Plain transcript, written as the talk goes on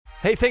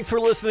Hey, thanks for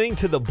listening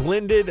to the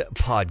Blended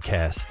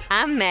Podcast.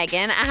 I'm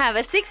Megan. I have a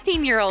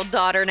 16-year-old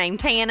daughter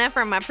named Tana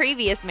from my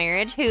previous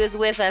marriage who is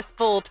with us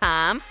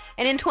full-time.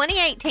 And in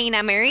 2018,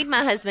 I married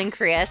my husband,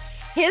 Chris.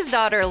 His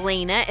daughter,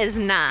 Lena, is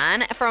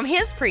 9 from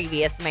his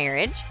previous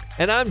marriage.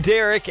 And I'm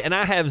Derek, and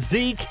I have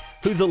Zeke,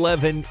 who's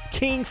 11,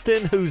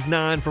 Kingston, who's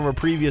 9 from a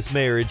previous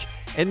marriage,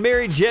 and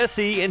married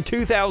Jessie in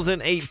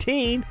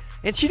 2018,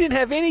 and she didn't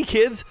have any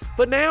kids,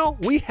 but now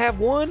we have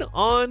one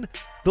on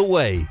the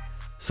way.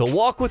 So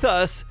walk with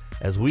us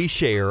as we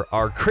share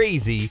our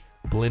crazy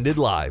blended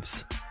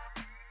lives.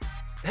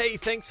 Hey,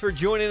 thanks for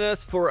joining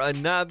us for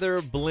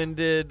another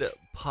Blended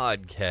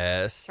Podcast.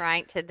 That's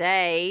right.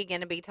 Today,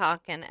 going to be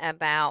talking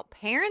about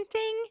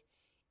parenting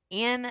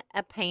in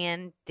a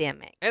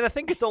pandemic. And I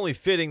think it's only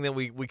fitting that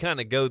we kind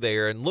of go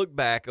there and look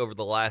back over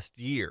the last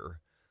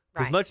year.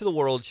 Because much of the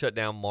world shut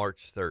down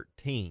March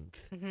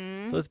 13th.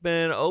 Mm-hmm. So it's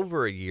been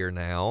over a year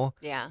now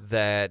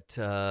that,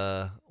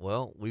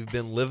 we've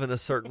been living a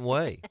certain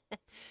way.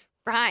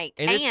 Right.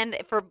 And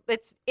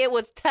it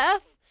was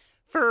tough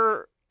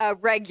for a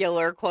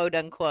regular, quote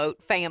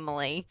unquote,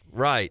 family.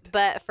 Right.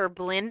 But for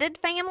blended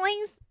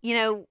families,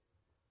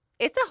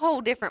 it's a whole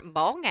different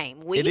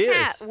ballgame.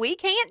 We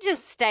can't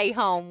just stay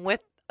home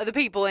with the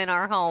people in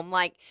our home.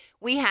 Like,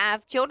 we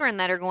have children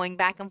that are going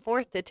back and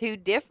forth to 2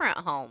 different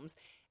homes.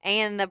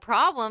 And the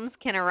problems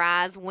can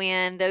arise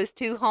when those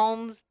 2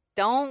 homes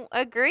don't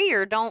agree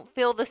or don't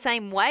feel the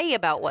same way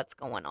about what's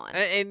going on.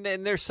 And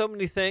there's so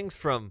many things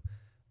from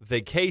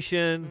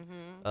vacation,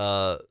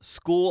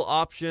 school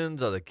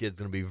options. Are the kids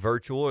going to be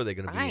virtual? Are they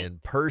going to be in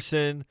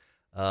person?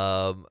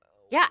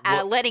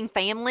 Letting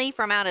family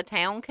from out of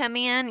town come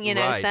in,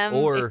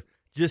 or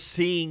just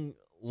seeing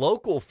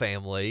local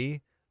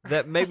family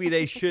that maybe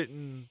they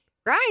shouldn't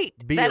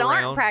be that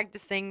around. Aren't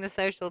practicing the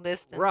social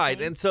distancing. Right,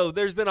 and so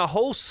there's been a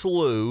whole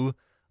slew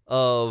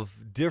of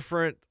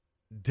different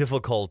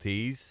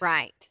difficulties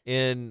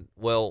in,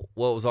 what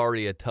was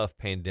already a tough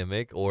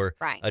pandemic or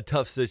a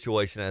tough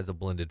situation as a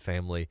blended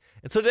family.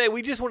 And so today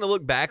we just want to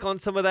look back on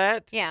some of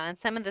that. Yeah, and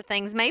some of the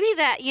things maybe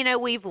that,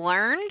 we've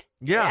learned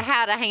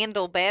how to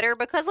handle better,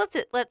 because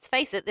let's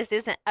face it, this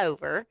isn't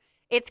over.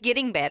 It's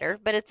getting better,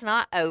 but it's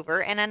not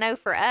over. And I know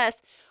for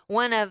us,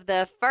 one of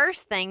the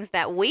first things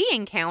that we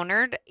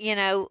encountered, and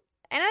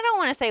I don't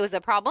want to say it was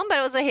a problem, but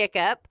it was a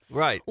hiccup.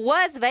 Right.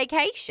 Was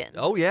vacations.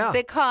 Oh, yeah.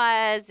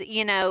 Because,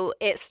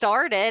 it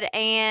started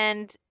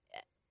and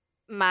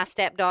my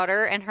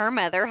stepdaughter and her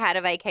mother had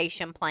a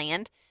vacation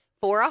planned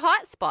for a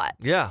hotspot.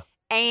 Yeah.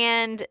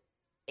 And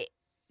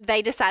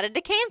they decided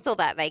to cancel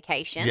that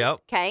vacation. Yep.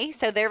 Okay.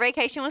 So their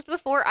vacation was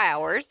before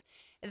ours.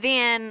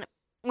 Then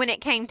when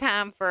it came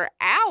time for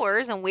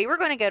ours and we were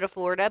going to go to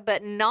Florida,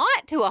 but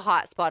not to a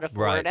hotspot of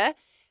Florida,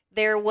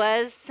 there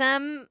was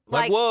some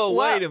whoa,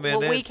 wait a minute.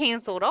 Well, we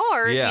canceled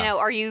ours. Yeah.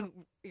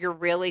 You're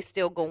really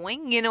still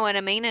going? You know what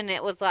I mean? And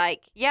it was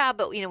like, yeah,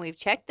 but we've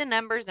checked the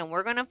numbers and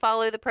we're going to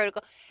follow the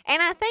protocol.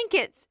 And I think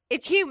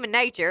it's human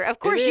nature. Of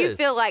course, you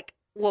feel like,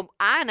 well,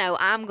 I know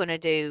I'm going to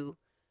do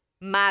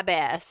my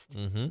best,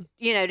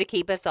 to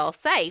keep us all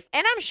safe.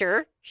 And I'm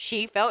sure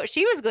she felt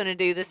she was going to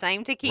do the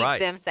same to keep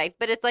them safe.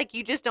 But it's like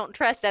you just don't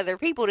trust other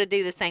people to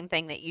do the same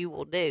thing that you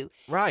will do.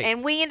 Right.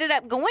 And we ended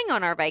up going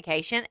on our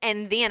vacation.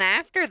 And then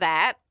after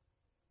that,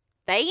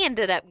 they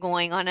ended up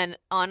going on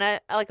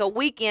a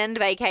weekend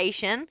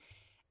vacation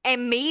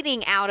and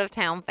meeting out of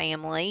town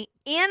family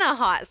in a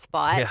hot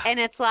spot. Yeah. And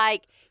it's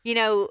like,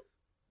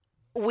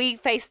 we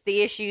face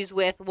the issues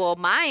with, well,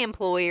 my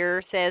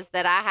employer says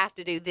that I have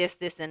to do this,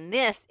 this, and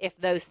this if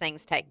those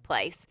things take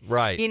place.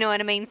 Right. You know what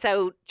I mean?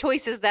 So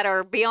choices that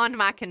are beyond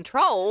my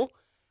control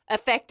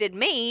affected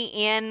me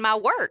in my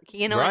work.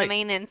 You know what I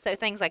mean? And so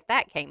things like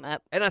that came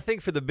up. And I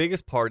think for the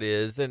biggest part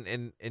is,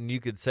 and you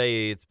could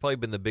say it's probably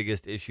been the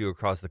biggest issue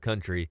across the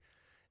country,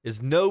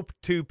 is no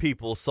 2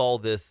 people saw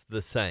this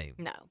the same.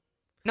 No.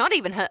 Not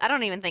even, I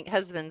don't even think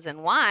husbands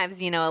and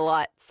wives, a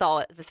lot saw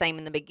it the same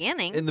in the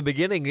beginning. In the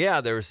beginning,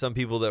 there were some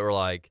people that were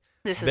like,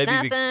 this is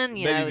nothing,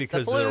 maybe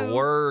because of their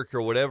work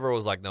or whatever, it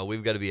was like, no,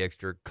 we've got to be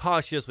extra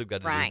cautious. We've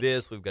got to do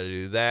this. We've got to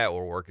do that.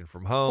 We're working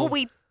from home. Well,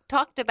 we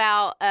talked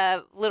about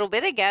a little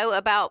bit ago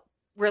about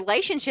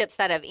relationships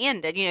that have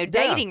ended,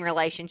 dating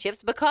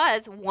relationships,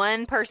 because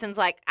one person's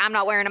like, I'm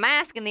not wearing a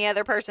mask, and the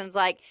other person's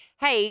like,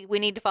 hey, we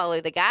need to follow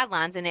the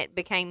guidelines. And it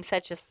became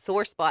such a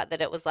sore spot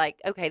that it was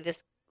like, okay,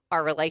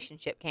 our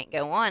relationship can't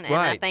go on. And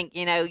I think,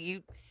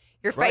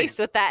 you're faced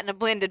with that in a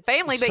blended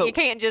family, but you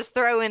can't just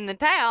throw in the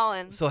towel.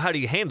 And so how do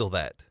you handle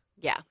that?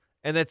 Yeah.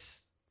 And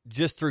that's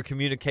just through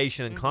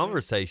communication and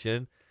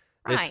conversation.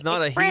 Right. It's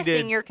not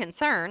expressing your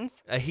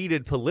concerns. A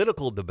heated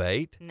political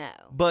debate. No.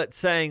 But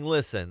saying,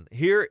 listen,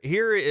 here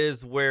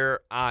is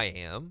where I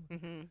am.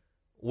 Mm-hmm.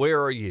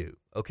 Where are you?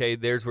 Okay,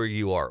 there's where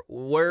you are.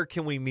 Where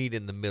can we meet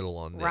in the middle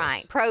on this?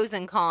 Right. Pros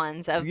and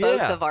cons of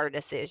both of our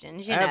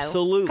decisions,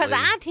 Absolutely. Because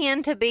I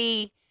tend to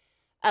be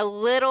a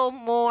little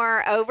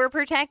more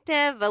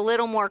overprotective, a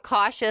little more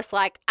cautious.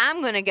 Like,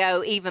 I'm going to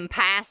go even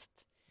past,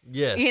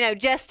 yes,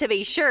 just to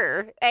be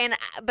sure.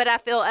 But I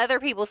feel other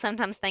people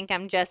sometimes think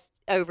I'm just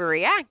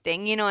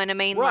overreacting, you know what I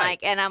mean? Right. Like,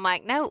 and I'm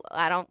like, no,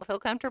 I don't feel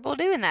comfortable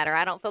doing that, or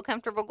I don't feel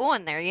comfortable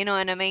going there, you know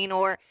what I mean?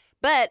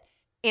 But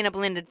in a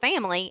blended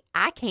family,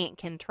 I can't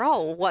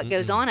control what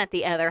goes on at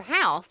the other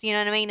house, you know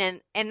what I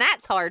mean? And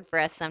that's hard for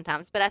us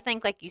sometimes. But I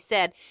think, like you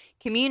said,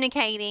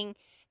 communicating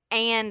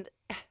and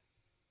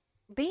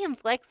being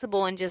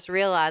flexible and just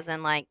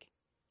realizing, like,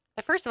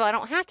 first of all, I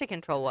don't have to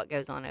control what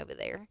goes on over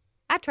there.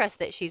 I trust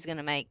that she's going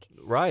to make,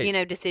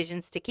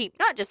 decisions to keep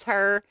not just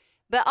her,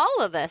 but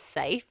all of us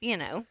safe,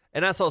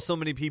 And I saw so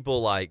many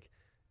people, like,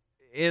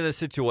 in a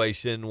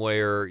situation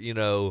where,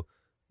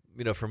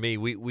 for me,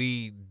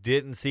 we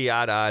didn't see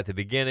eye to eye at the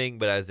beginning,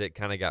 but as it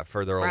kind of got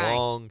further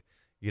along,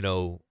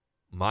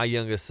 my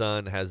youngest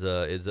son is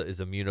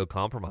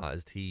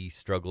immunocompromised. He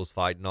struggles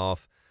fighting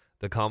off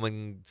the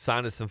common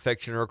sinus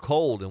infection or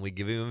cold, and we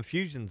give him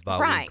infusions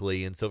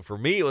bi-weekly. And so for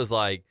me, it was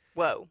like,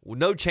 whoa,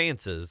 no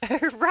chances.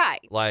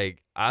 Right.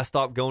 Like, I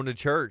stopped going to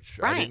church.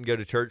 Right. I didn't go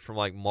to church from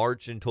like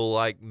March until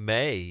like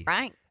May.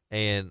 Right.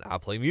 And I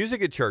play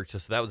music at church, so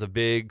that was a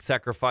big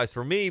sacrifice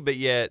for me. But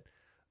yet,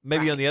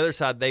 maybe on the other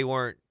side, they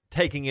weren't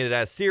taking it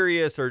as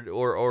serious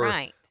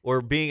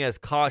or being as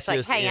cautious.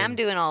 It's like, hey, I'm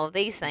doing all of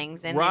these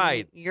things, and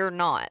then you're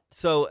not.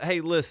 So,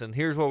 hey, listen,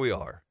 here's where we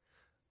are.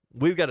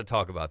 We've got to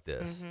talk about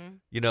this.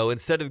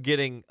 Instead of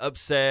getting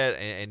upset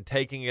and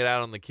taking it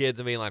out on the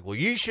kids and being like, well,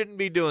 you shouldn't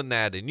be doing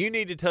that, and you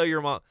need to tell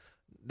your mom.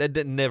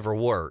 That never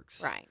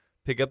works. Right.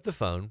 Pick up the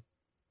phone,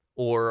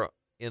 or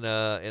in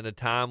a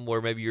time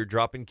where maybe you're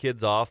dropping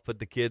kids off, put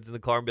the kids in the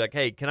car and be like,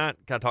 hey, can I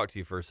talk to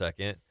you for a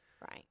second?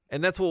 Right.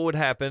 And that's what would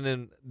happen,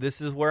 and this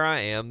is where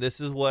I am.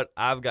 This is what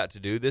I've got to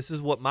do. This is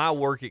what my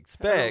work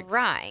expects.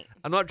 Right.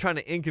 I'm not trying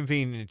to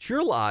inconvenience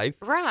your life.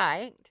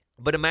 Right.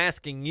 But I'm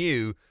asking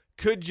you,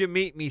 could you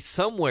meet me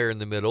somewhere in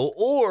the middle,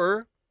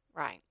 or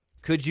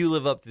could you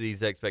live up to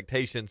these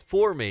expectations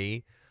for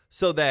me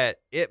so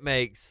that it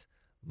makes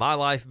my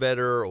life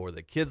better or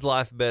the kid's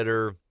life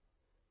better?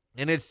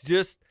 And it's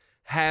just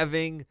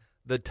having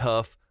the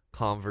tough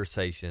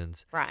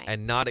conversations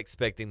and not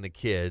expecting the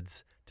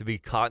kids to be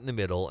caught in the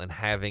middle and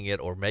having it,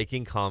 or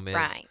making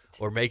comments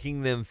or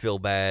making them feel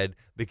bad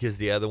because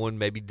the other one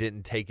maybe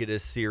didn't take it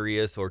as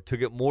serious or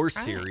took it more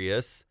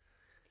serious.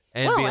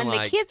 And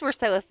the kids were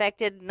so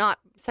affected, not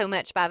so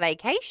much by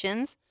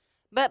vacations,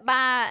 but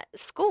by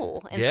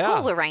school and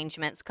school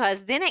arrangements.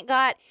 Because then it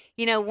got,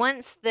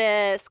 once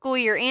the school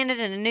year ended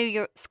and a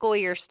new school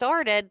year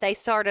started, they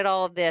started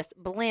all of this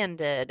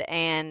blended.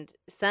 And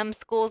some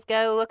schools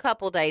go a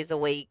couple days a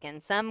week,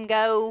 and some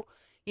go,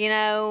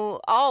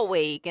 all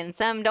week, and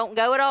some don't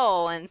go at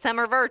all, and some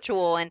are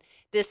virtual, and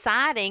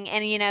deciding.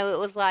 And, it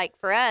was like,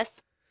 for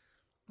us,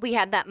 we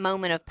had that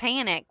moment of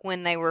panic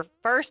when they were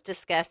first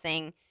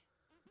discussing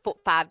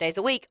 5 days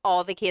a week,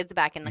 all the kids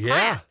back in the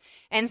class.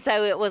 And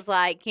so it was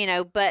like,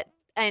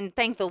 and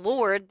thank the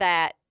Lord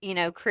that,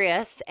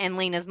 Chris and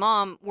Lena's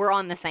mom were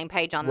on the same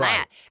page on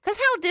that. Because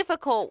how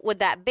difficult would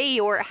that be,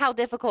 or how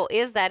difficult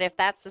is that if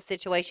that's the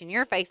situation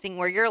you're facing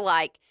where you're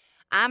like,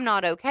 I'm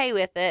not okay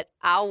with it.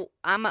 I'm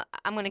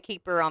going to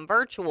keep her on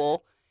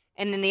virtual.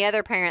 And then the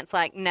other parent's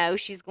like, no,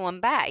 she's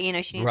going back. She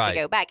needs to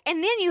go back.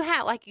 And then you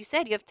have, like you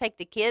said, you have to take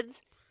the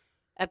kids'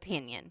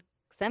 opinion.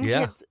 Some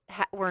kids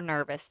were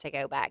nervous to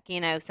go back.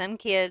 Some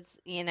kids,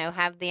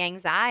 have the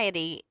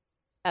anxiety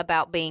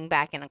about being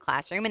back in a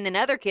classroom. And then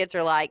other kids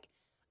are like,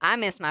 I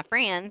miss my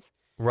friends.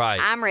 Right.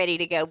 I'm ready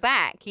to go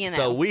back,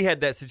 So we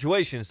had that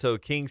situation. So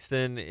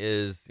Kingston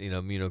is,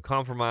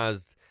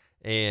 immunocompromised.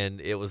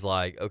 And it was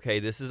like, okay,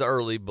 this is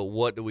early, but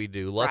what do we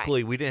do?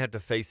 Luckily, we didn't have to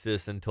face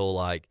this until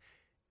like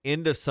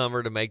end of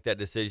summer to make that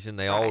decision.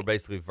 They all were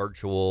basically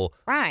virtual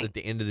at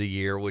the end of the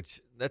year,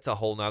 which that's a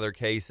whole nother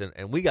case.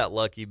 And we got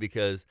lucky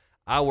because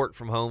I worked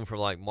from home from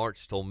like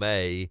March till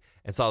May.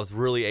 And so I was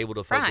really able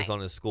to focus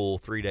on his school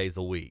 3 days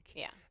a week.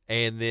 Yeah.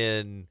 And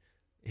then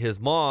his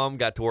mom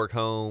got to work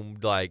home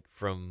like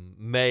from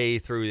May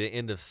through the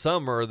end of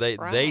summer.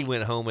 They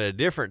went home at a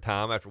different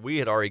time after we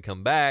had already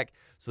come back.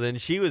 So then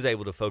she was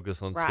able to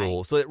focus on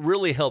school. So it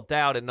really helped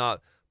out and not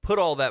put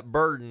all that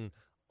burden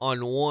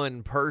on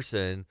one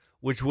person,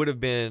 which would have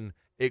been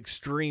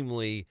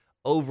extremely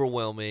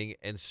overwhelming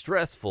and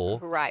stressful.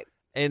 Right.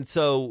 And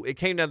so it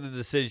came down to the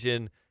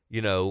decision,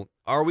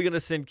 are we going to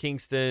send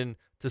Kingston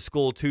to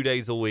school 2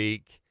 days a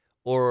week,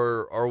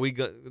 or are we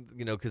going,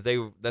 because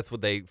that's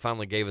what they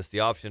finally gave us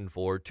the option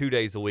for, 2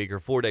 days a week or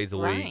 4 days a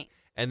week.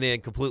 And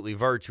then completely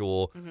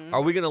virtual.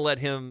 Are we going to let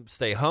him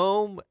stay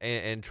home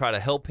and try to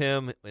help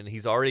him when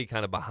he's already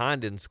kind of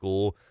behind in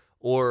school?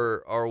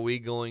 Or are we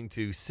going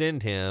to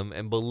send him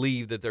and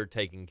believe that they're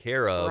taken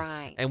care of?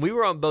 Right. And we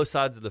were on both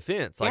sides of the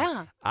fence.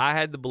 Like, I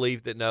had the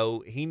belief that,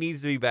 no, he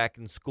needs to be back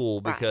in school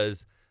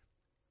because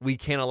we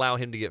can't allow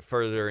him to get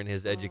further in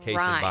his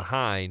education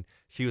behind.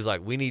 She was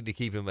like, we need to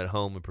keep him at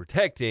home and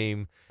protect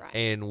him. Right.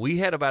 And we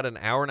had about an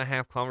hour and a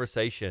half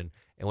conversation.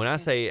 And when I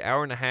say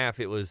hour and a half,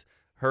 it was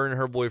her and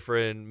her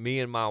boyfriend, me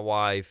and my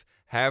wife,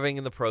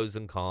 having the pros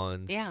and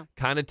cons. Yeah.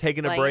 Kind of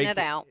taking a break.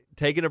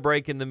 Taking a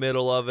break in the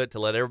middle of it to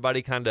let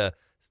everybody kind of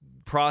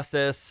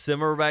process,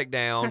 simmer back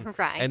down.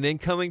 And then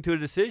coming to a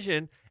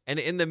decision. And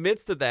in the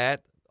midst of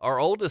that, our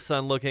oldest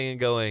son looking and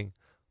going,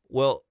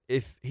 well,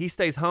 if he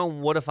stays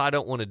home, what if I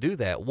don't want to do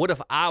that? What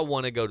if I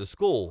want to go to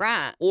school?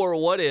 Right. Or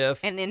what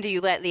if... And then do you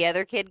let the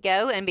other kid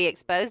go and be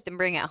exposed and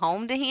bring it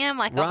home to him?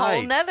 Like a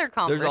whole nother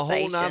conversation. There's a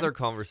whole nother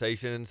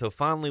conversation. And so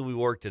finally we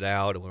worked it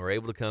out and we were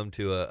able to come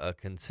to a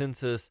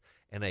consensus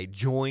and a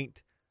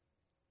joint,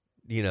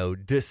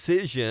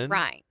 decision.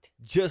 Right.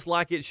 Just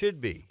like it should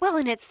be. Well,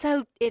 and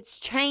it's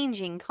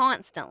changing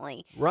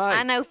constantly. Right.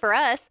 I know for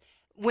us,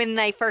 when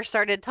they first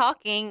started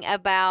talking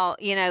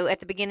about, at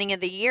the beginning of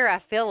the year, I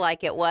feel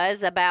like it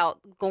was about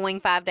going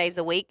 5 days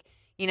a week.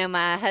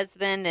 My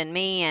husband and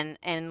me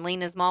and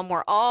Lena's mom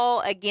were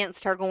all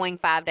against her going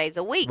 5 days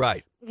a week.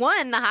 Right.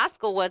 One, the high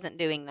school wasn't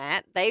doing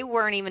that. They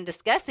weren't even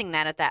discussing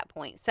that at that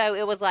point. So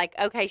it was like,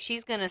 okay,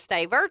 she's going to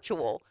stay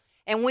virtual.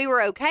 And we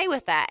were okay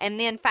with that. And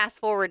then fast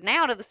forward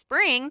now to the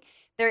spring,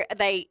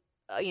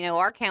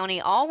 our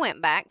county all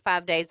went back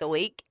 5 days a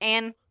week.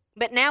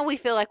 But now we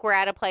feel like we're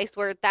at a place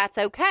where that's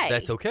okay.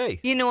 That's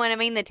okay. You know what I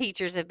mean? The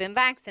teachers have been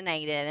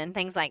vaccinated and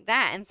things like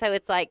that. And so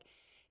it's like,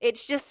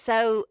 it's just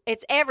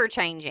it's ever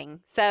changing.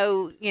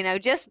 So,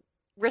 just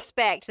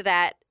respect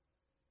that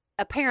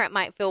a parent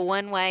might feel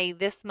one way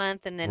this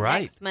month and then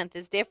next month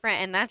is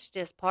different. And that's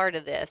just part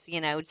of this,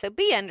 so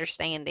be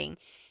understanding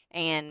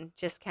and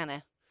just kind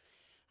of,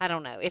 I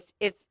don't know.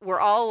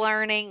 We're all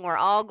learning. We're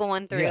all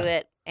going through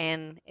it.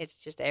 And it's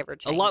just ever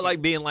changing. A lot like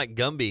being like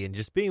Gumby and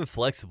just being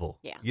flexible.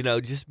 Yeah.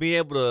 Just being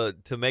able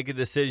to make a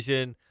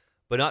decision,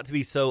 but not to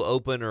be so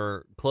open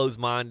or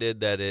closed-minded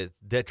that it's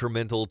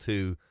detrimental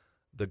to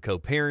the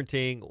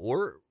co-parenting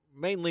or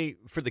mainly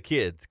for the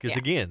kids. Because,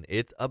 again,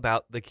 it's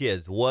about the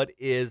kids. What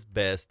is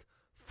best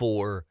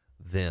for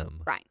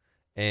them? Right.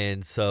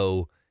 And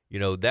so,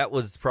 that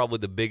was probably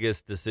the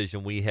biggest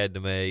decision we had to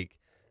make.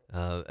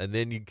 And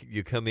then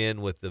you come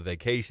in with the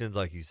vacations,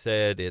 like you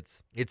said.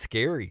 It's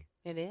scary.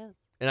 It is.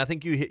 And I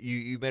think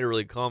you made a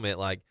really comment,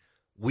 like,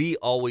 we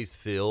always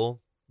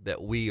feel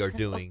that we are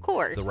doing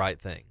the right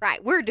thing.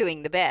 Right. We're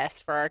doing the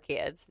best for our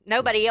kids.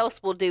 Nobody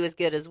else will do as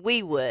good as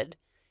we would,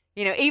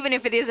 even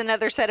if it is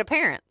another set of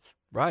parents.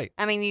 Right.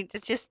 I mean,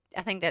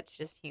 I think that's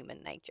just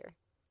human nature.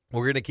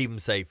 We're going to keep them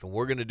safe, and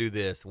we're going to do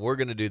this, and we're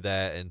going to do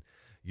that, and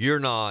you're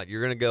not.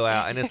 You're going to go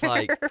out, and it's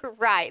like...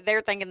 Right.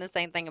 They're thinking the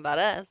same thing about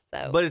us.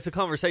 So. But it's a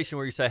conversation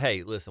where you say,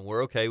 hey, listen,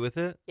 we're okay with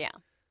it. Yeah.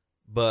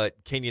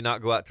 But can you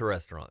not go out to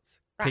restaurants?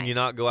 Right. Can you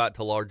not go out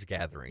to large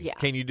gatherings? Yeah.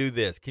 Can you do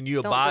this? Can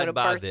you Don't abide go to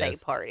by birthday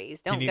this?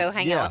 parties. Don't go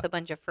hang out with a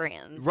bunch of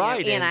friends.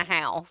 Right. In a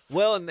house.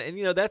 Well, and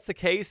that's the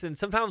case. And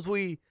sometimes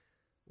we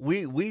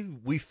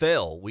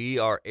fail. We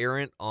are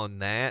errant on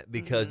that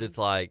because it's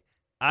like,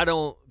 I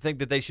don't think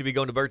that they should be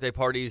going to birthday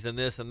parties and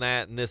this and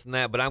that and this and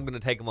that, but I'm going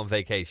to take them on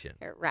vacation.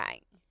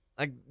 Right.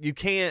 Like you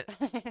can't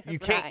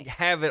Right.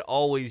 have it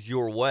always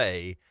your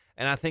way.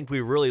 And I think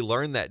we really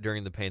learned that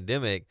during the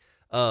pandemic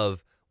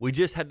of we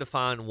just had to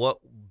find what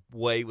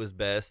way was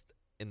best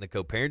in the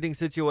co-parenting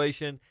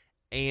situation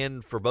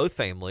and for both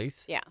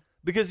families. Yeah.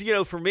 Because,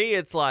 for me,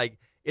 it's like,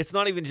 it's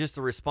not even just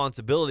the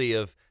responsibility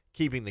of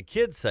keeping the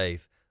kids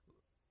safe.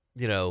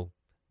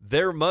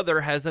 Their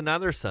mother has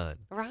another son.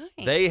 Right.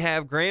 They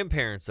have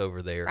grandparents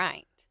over there.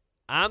 Right.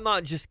 I'm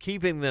not just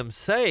keeping them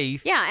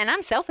safe. Yeah, and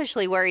I'm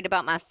selfishly worried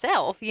about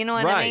myself. You know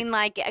what I mean?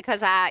 Like,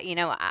 because I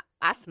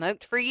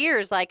smoked for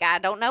years. Like, I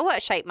don't know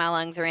what shape my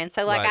lungs are in.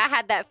 So, like, I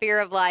had that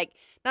fear of, like,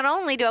 not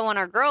only do I want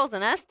our girls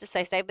and us to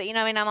stay safe, but,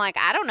 I'm like,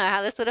 I don't know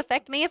how this would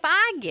affect me if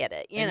I get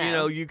it, you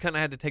know? You kind of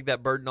had to take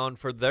that burden on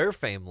for their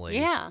family.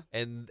 Yeah.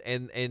 And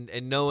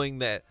knowing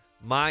that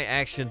my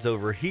actions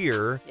over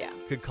here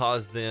could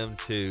cause them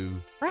to...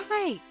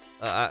 Right.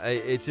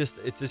 It's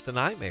just a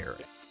nightmare.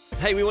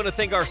 Hey, we want to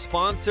thank our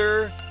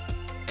sponsor,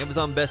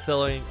 Amazon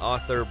bestselling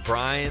author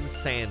Brian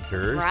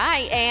Sanders. That's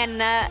right.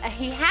 And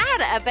he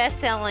had a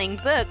best-selling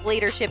book,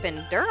 Leadership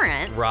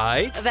Endurance.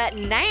 Right. But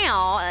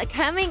now,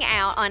 coming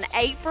out on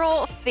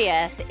April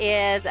 5th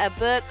is a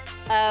book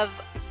of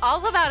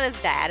all about his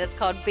dad. It's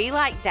called Be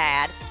Like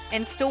Dad,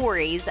 and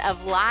stories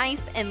of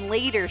life and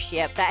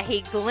leadership that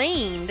he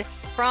gleaned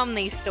from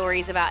these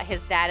stories about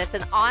his dad. It's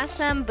an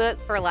awesome book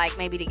for, like,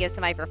 maybe to give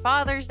somebody for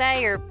Father's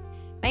Day, or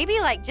maybe,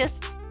 like,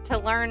 just to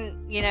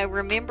learn,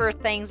 remember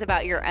things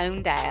about your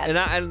own dad.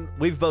 And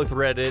we've both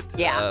read it,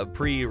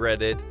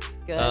 pre-read it.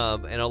 Good.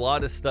 And a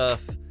lot of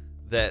stuff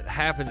that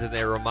happens in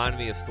there reminded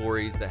me of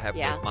stories that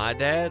happened with my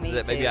dad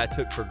that maybe I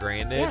took for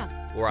granted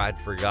or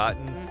I'd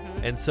forgotten.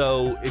 Mm-hmm. And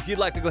so if you'd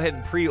like to go ahead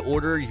and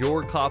pre-order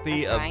your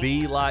copy of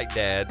Be Like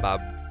Dad by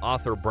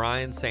author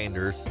Brian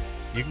Sanders,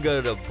 you can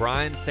go to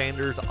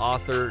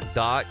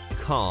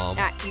briansandersauthor.com.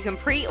 You can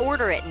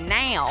pre-order it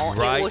now.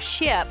 Right. It will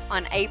ship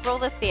on April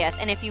the 5th.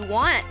 And if you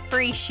want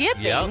free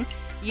shipping,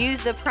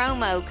 use the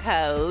promo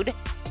code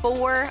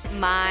for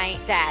my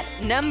dad.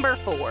 Number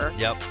 4.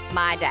 Yep.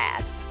 My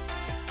dad.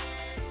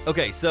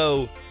 Okay,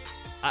 so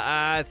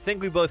I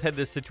think we both had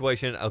this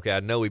situation. Okay,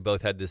 I know we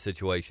both had this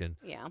situation.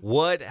 Yeah.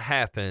 What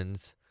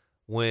happens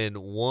when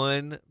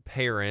one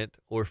parent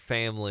or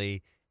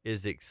family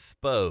is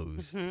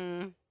exposed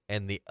and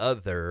the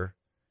other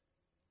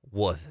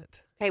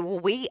wasn't? Okay,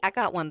 well, I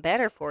got one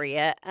better for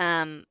you.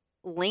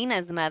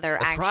 Lena's mother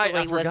That's right,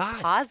 actually was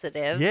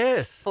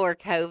positive for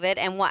COVID.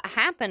 And what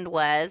happened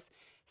was,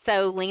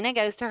 so Lena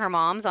goes to her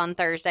mom's on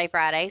Thursday,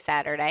 Friday,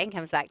 Saturday, and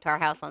comes back to our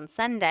house on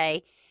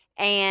Sunday.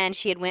 And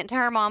she had went to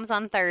her mom's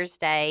on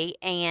Thursday.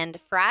 And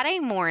Friday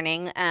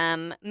morning,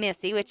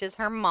 Missy, which is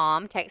her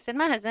mom, texted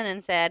my husband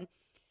and said,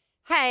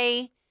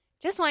 hey,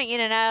 just want you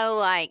to know,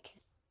 like,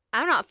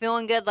 I'm not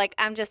feeling good. Like,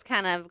 I'm just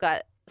kind of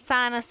got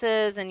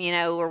sinuses and,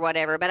 or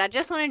whatever. But I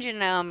just wanted you to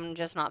know I'm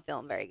just not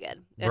feeling very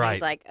good. And I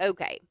was like,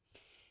 okay.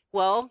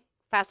 Well,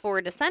 fast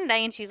forward to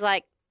Sunday, and she's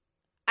like,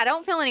 I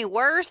don't feel any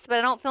worse, but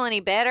I don't feel any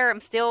better.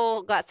 I'm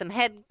still got some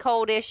head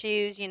cold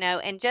issues,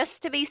 and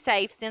just to be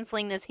safe, since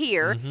Lena's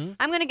here,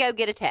 I'm going to go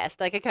get a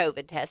test, like a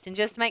COVID test, and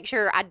just make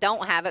sure I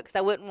don't have it because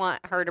I wouldn't want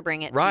her to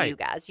bring it to you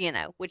guys,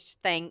 which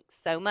thanks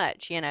so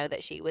much,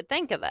 that she would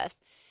think of us.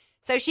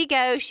 So she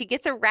goes, she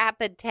gets a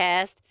rapid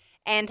test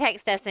and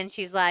texts us, and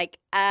she's like,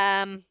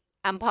 I'm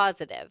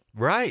positive.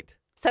 Right.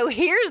 So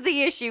here's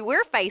the issue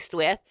we're faced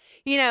with.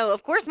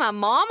 Of course, my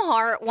mom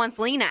heart wants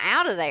Lena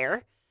out of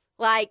there.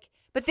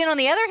 But then on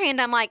the other hand,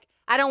 I'm like,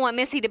 I don't want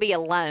Missy to be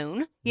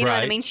alone. You know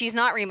what I mean? She's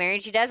not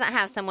remarried. She doesn't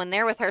have someone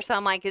there with her. So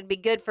I'm like, it'd be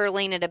good for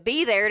Lena to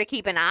be there to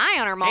keep an eye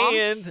on her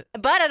mom.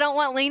 But I don't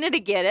want Lena to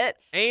get it.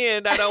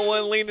 And I don't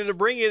want Lena to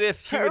bring it if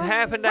she would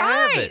happen to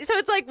have it. So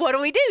it's like, what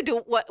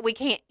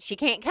do? She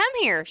can't come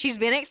here. She's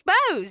been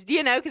exposed,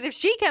 because if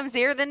she comes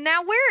here, then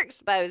now we're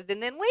exposed.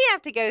 And then we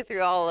have to go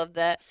through all of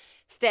the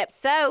steps.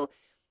 So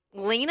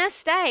Lena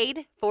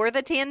stayed for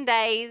the 10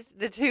 days,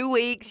 the 2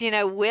 weeks,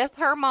 with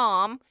her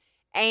mom.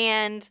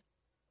 And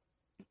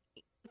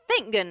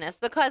thank goodness,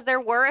 because there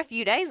were a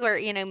few days where,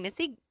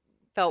 Missy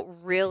felt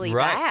really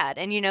bad.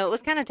 And, it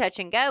was kind of touch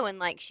and go. And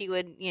like she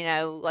would,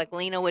 like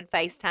Lena would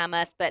FaceTime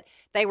us, but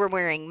they were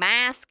wearing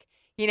masks,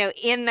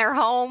 in their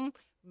home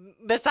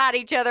beside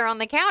each other on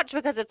the couch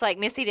because it's like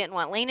Missy didn't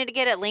want Lena to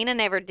get it. Lena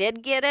never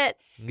did get it.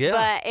 Yeah.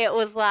 But it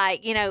was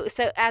like,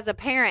 so as a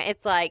parent,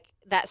 it's like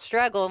that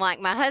struggle.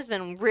 Like my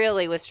husband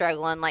really was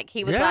struggling. Like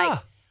he was like,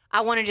 I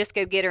want to just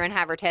go get her and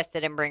have her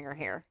tested and bring her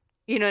here.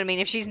 You know what I mean?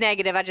 If she's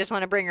negative, I just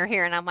want to bring her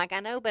here. And I'm like, I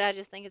know, but I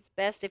just think it's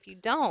best if you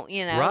don't,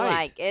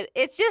 like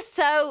it's just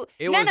so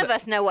none of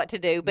us know what to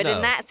do. But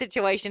in that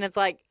situation, it's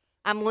like,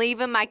 I'm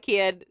leaving my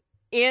kid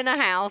in a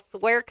house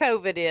where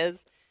COVID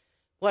is.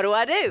 What do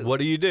I do? What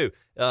do you do?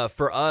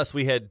 For us,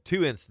 we had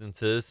two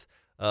instances.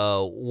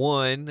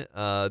 One,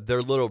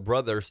 their little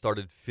brother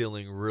started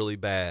feeling really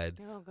bad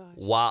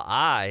while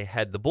I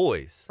had the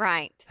boys.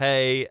 Right.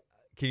 Hey,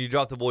 can you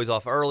drop the boys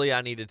off early?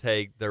 I need to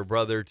take their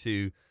brother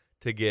to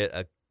get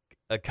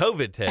a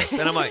COVID test.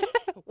 And I'm like,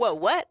 whoa,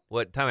 what?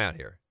 What? Time out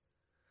here.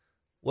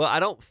 Well, I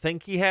don't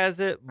think he has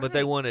it, but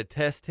they want to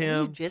test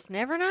him. You just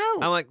never know.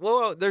 I'm like,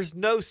 well, there's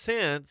no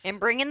sense in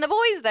bringing the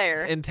boys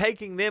there and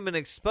taking them and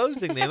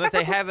exposing them if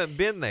they haven't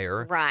been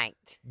there. Right.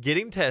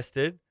 Getting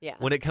tested. Yeah.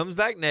 When it comes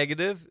back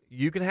negative,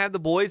 you can have the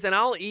boys, and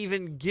I'll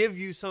even give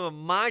you some of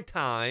my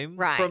time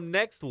from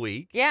next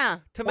week. Yeah.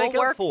 To make up for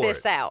it. We'll work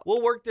this out.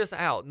 We'll work this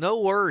out. No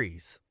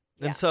worries.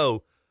 Yeah. And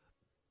so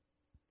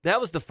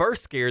that was the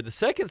first scare. The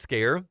second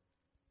scare,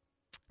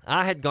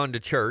 I had gone to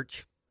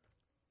church,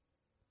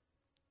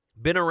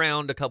 been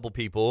around a couple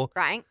people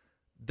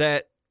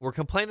that were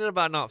complaining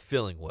about not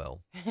feeling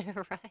well.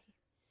 Right.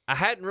 I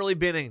hadn't really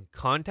been in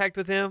contact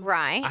with them.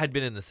 Right. I had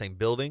been in the same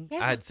building.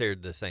 Yeah. I had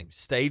shared the same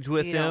stage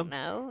with them. Don't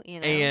know,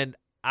 And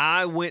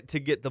I went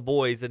to get the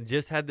boys and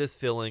just had this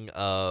feeling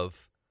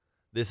of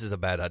this is a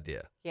bad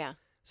idea. Yeah.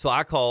 So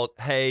I called,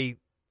 hey,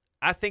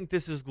 I think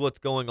this is what's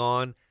going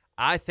on.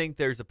 I think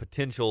there's a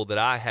potential that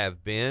I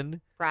have been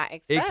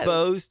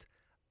exposed.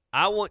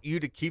 I want you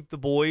to keep the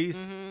boys,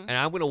 and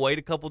I'm going to wait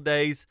a couple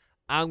days.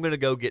 I'm going to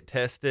go get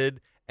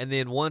tested, and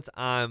then once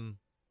I'm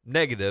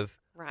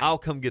negative, I'll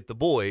come get the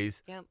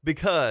boys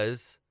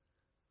because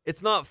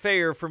it's not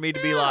fair for me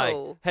to be like,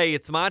 hey,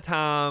 it's my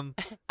time.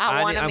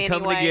 I'm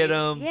coming to get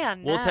them. Yeah,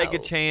 no. We'll take a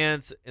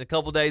chance. In a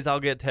couple days, I'll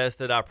get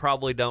tested. I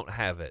probably don't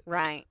have it.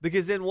 Right.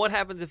 Because then what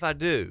happens if I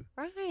do?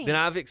 Right. Then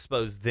I've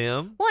exposed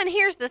them. Well, and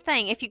here's the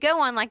thing. If you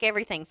go on like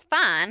everything's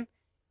fine,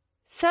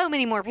 so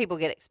many more people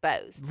get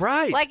exposed.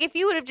 Right. Like if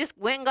you would have just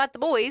went and got the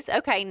boys,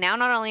 okay, now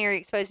not only are you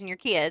exposing your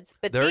kids,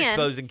 but they're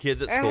exposing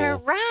kids at school.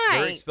 Right.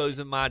 They're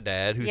exposing my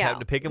dad who's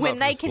having to pick them up from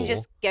when they school. can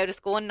just go to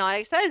school and not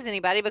expose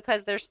anybody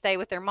because they're stay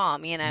with their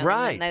mom,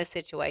 in those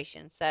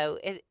situations. So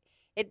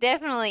it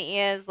definitely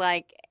is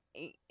like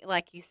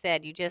you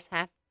said, you just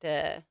have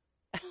to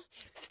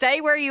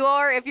stay where you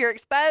are. If you're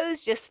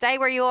exposed, just stay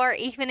where you are,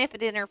 even if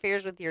it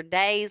interferes with your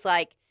days.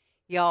 Like,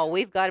 y'all,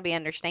 we've got to be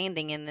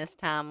understanding in this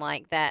time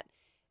like that.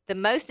 The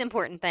most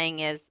important thing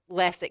is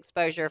less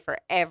exposure for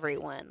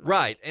everyone.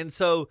 Right. And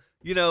so,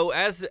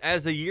 as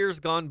the years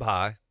gone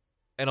by,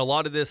 and a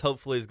lot of this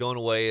hopefully is going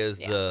away as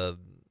the,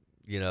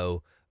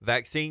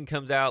 vaccine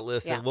comes out.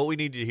 Listen, what we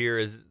need to hear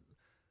is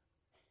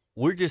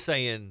we're just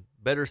saying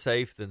better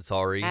safe than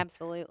sorry.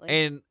 Absolutely.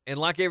 And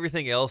like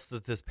everything else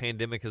that this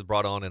pandemic has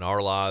brought on in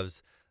our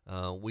lives,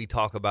 we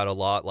talk about a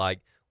lot,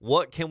 like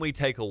what can we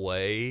take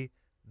away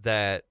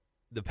that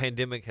the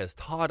pandemic has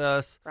taught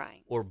us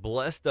or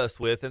blessed us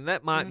with, and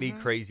that might be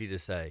crazy to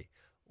say,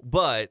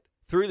 but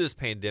through this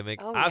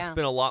pandemic, I've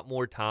spent a lot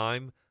more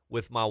time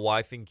with my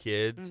wife and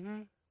kids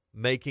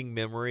making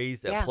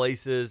memories at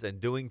places and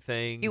doing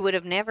things you would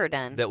have never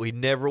done that we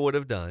never would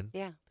have done.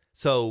 Yeah.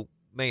 So,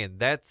 man,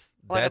 that's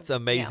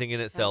amazing in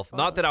itself.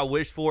 Absolutely. Not that I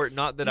wish for it,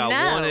 not that I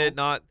want it,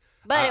 not.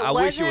 But it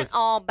wasn't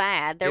all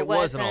bad. There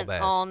wasn't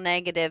all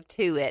negative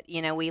to it.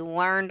 You know, we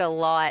learned a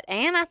lot,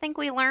 and I think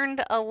we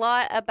learned a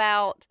lot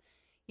about,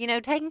 you know,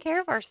 taking care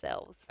of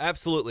ourselves.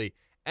 Absolutely.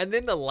 And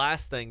then the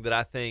last thing that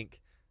I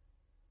think,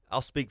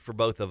 I'll speak for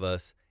both of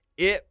us,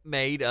 it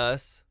made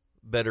us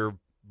better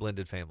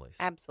blended families.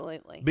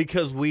 Absolutely.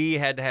 Because we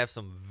had to have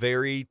some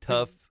very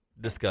tough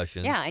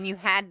discussions. Yeah, and you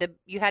had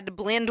to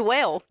blend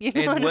well. You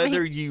know and what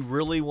whether I mean? you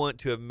really want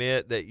to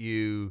admit that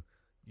you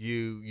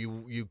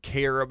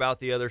care about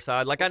the other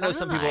side. Like I know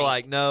some people are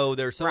like, no,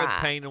 there's so much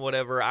pain and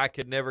whatever. I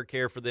could never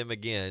care for them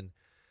again.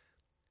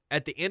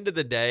 At the end of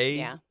the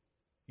day,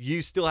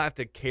 you still have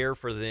to care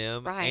for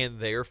them and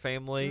their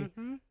family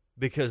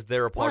because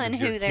they're a part of your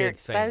kid's family. And who they're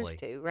exposed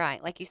to,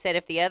 right? Like you said,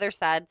 if the other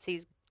side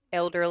sees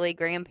elderly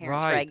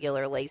grandparents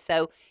regularly.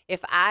 So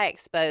if I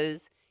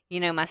expose, you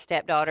know, my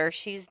stepdaughter,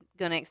 she's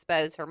going to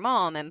expose her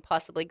mom and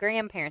possibly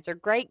grandparents or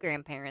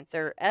great-grandparents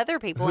or other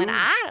people. And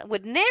I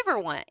would never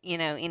want, you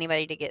know,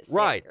 anybody to get sick.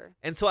 Right.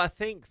 And so I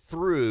think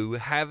through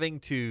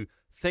having to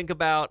think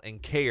about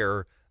and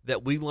care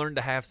that we learned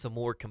to have some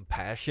more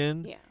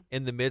compassion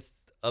in the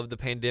midst of the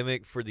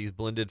pandemic for these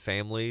blended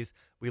families.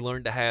 We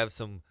learned to have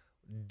some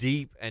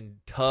deep and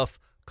tough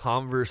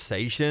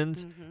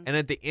conversations. And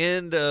at the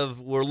end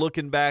of, we're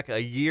looking back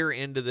a year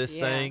into this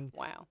thing.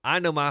 Wow. I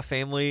know my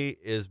family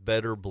is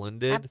better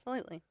blended.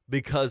 Absolutely.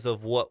 Because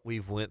of what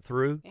we've went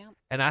through. Yeah.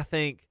 And I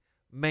think,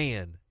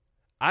 man,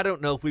 I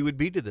don't know if we would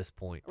be to this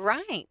point.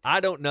 Right. I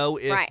don't know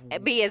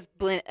if be as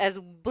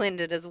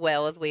blended as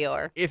well as we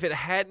are. If it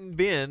hadn't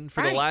been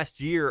for the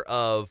last year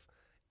of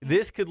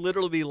this could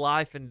literally be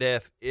life and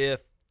death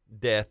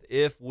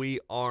if we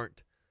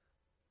aren't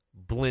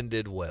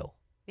blended well.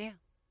 Yeah.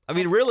 I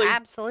mean, really.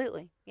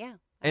 Absolutely. Yeah.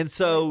 And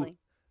so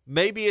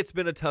maybe it's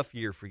been a tough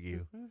year for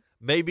you.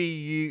 Maybe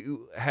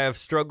you have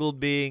struggled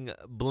being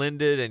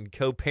blended and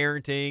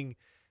co-parenting,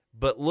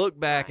 but look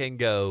back and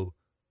go,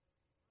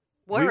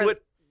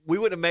 we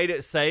would have made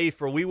it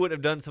safe, or we would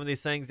have done some of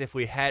these things if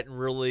we hadn't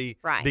really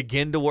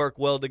begin to work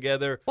well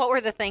together. What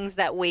were the things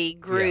that we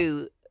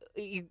grew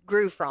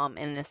from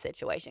in this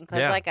situation?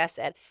 Because like I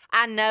said,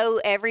 I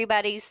know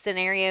everybody's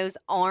scenarios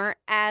aren't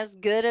as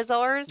good as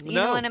ours. You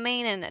know what I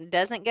mean? And it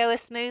doesn't go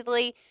as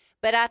smoothly.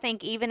 But I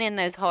think even in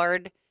those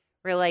hard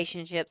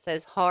relationships,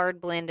 those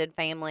hard blended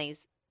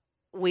families,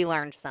 we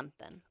learned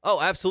something. Oh,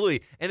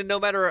 absolutely. And no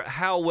matter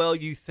how well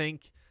you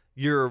think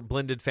your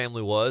blended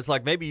family was,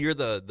 like maybe you're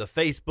the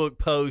Facebook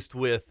post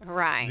with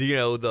you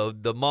know,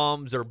 the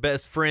moms are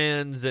best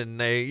friends and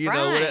they, you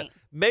know, whatever.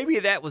 Maybe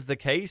that was the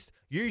case.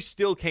 You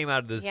still came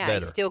out of this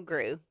better. You still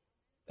grew.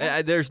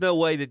 There's no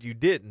way that you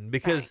didn't,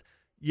 because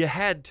you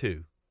had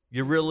to.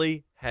 You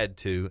really had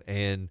to.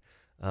 And,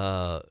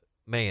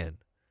 man,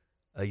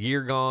 a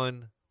year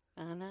gone.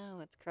 I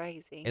know. It's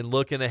crazy. And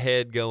looking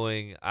ahead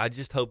going, I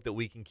just hope that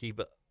we can keep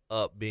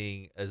up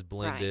being as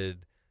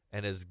blended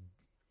and as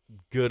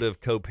good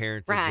of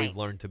co-parents as we've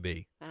learned to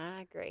be.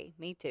 I agree.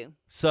 Me too.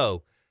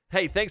 So,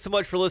 hey, thanks so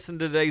much for listening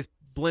to today's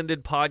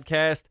Blended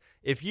podcast.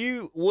 If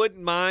you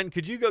wouldn't mind,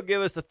 could you go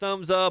give us a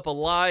thumbs up, a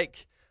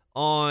like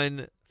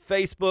on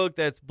Facebook?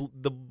 That's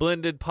the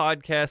Blended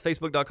Podcast,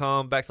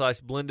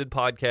 facebook.com/Blended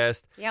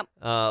Podcast. Yep.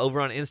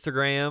 Over on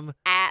Instagram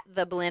at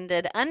the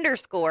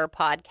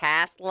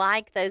Blended_podcast.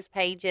 Like those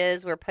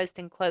pages. We're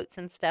posting quotes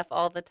and stuff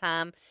all the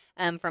time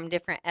from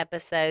different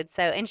episodes.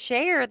 So, and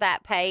share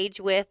that page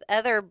with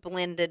other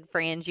blended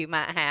friends you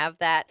might have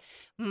that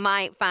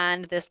might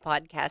find this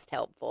podcast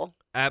helpful.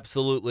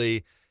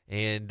 Absolutely.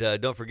 And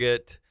don't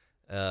forget,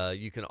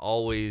 you can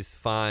always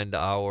find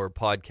our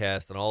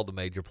podcast on all the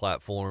major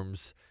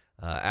platforms,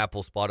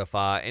 Apple,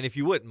 Spotify. And if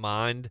you wouldn't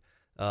mind,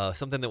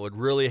 something that would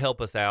really help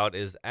us out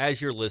is,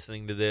 as you're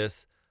listening to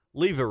this,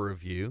 leave a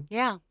review.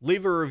 Yeah.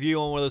 Leave a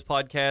review on one of those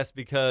podcasts,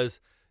 because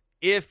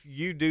if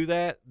you do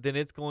that, then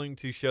it's going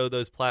to show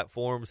those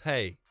platforms,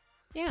 hey,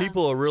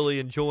 people are really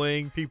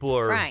enjoying, people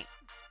are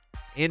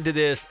into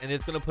this, and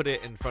it's going to put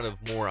it in front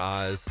of more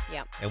eyes.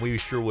 Yeah. And we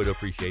sure would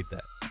appreciate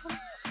that.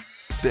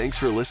 Thanks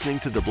for listening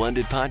to the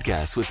Blended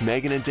Podcast with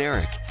Magan and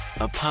Derek,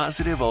 a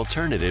positive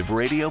alternative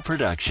radio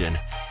production.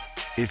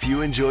 If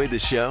you enjoyed the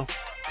show,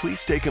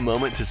 please take a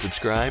moment to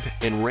subscribe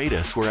and rate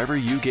us wherever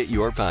you get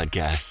your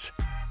podcasts.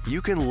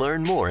 You can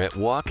learn more at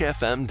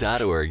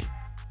walkfm.org.